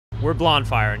We're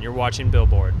Blondfire, and you're watching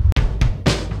Billboard.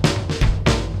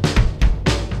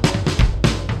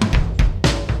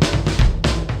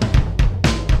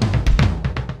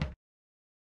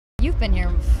 You've been here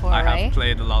before, right? I have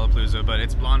played the Lollapalooza, but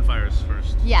it's Blondfire's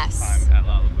first time at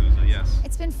Lollapalooza, yes.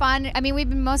 It's been fun. I mean, we've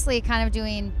been mostly kind of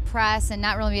doing press and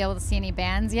not really be able to see any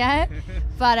bands yet.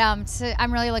 But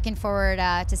I'm really looking forward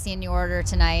to seeing New Order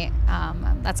tonight.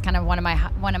 That's kind of one of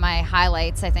my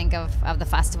highlights, I think, of the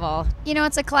festival. You know,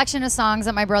 it's a collection of songs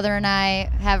that my brother and I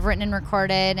have written and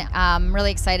recorded. I'm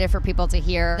really excited for people to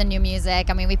hear the new music.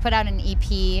 I mean, we put out an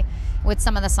EP with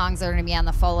some of the songs that are going to be on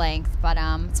the full length, but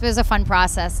it was a fun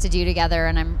process to do together,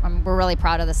 and we're really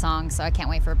proud of the songs, so I can't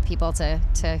wait for people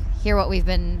to hear what we've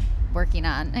been working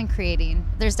on and creating.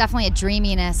 There's definitely a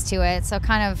dreaminess to it, so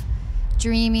kind of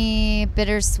dreamy,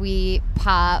 bittersweet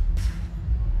pop.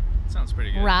 Sounds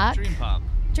pretty good. Rock. Dream pop.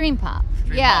 Dream pop.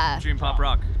 Dream pop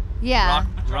rock. Yeah.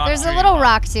 Rock There's a little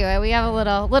rock to it. We have a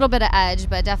little bit of edge,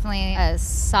 but definitely a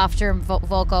softer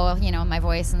vocal, you know, my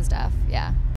voice and stuff.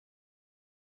 Yeah.